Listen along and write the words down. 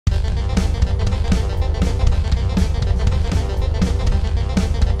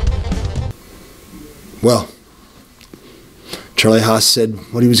Well, Charlie Haas said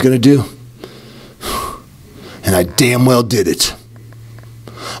what he was going to do, and I damn well did it.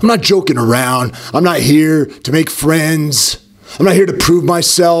 I'm not joking around. I'm not here to make friends. I'm not here to prove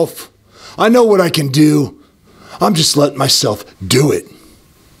myself. I know what I can do. I'm just letting myself do it.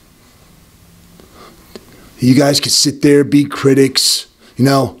 You guys can sit there, be critics, you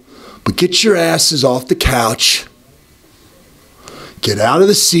know, but get your asses off the couch. Get out of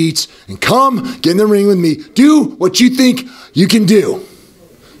the seats and come get in the ring with me. Do what you think you can do.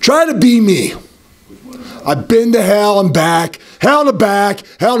 Try to be me. I've been to hell and back, hell and back,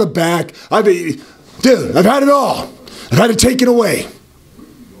 hell and back. I've had it all. I've had it taken away.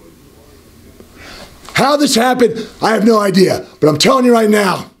 How this happened, I have no idea. But I'm telling you right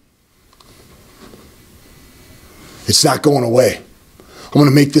now, it's not going away. I'm going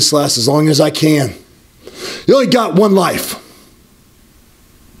to make this last as long as I can. You only got one life.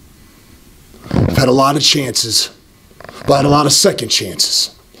 I've had a lot of chances. I've had a lot of second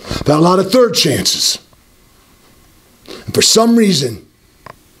chances. I've had a lot of third chances. And for some reason,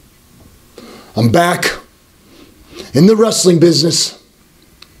 I'm back in the wrestling business.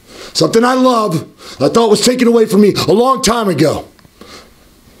 Something I love, I thought was taken away from me a long time ago.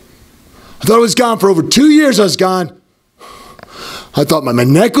 I thought I was gone for over 2 years. I was gone. I thought my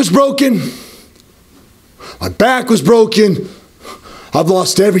neck was broken. My back was broken. I've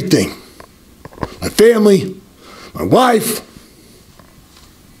lost everything. My family, my wife.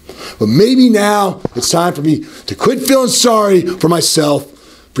 But maybe now it's time for me to quit feeling sorry for myself,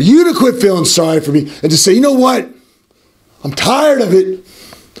 for you to quit feeling sorry for me, and to say, you know what? I'm tired of it.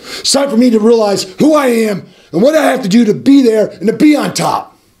 It's time for me to realize who I am and what I have to do to be there and to be on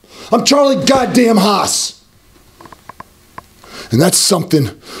top. I'm Charlie goddamn Haas. And that's something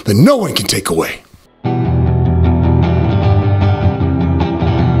that no one can take away.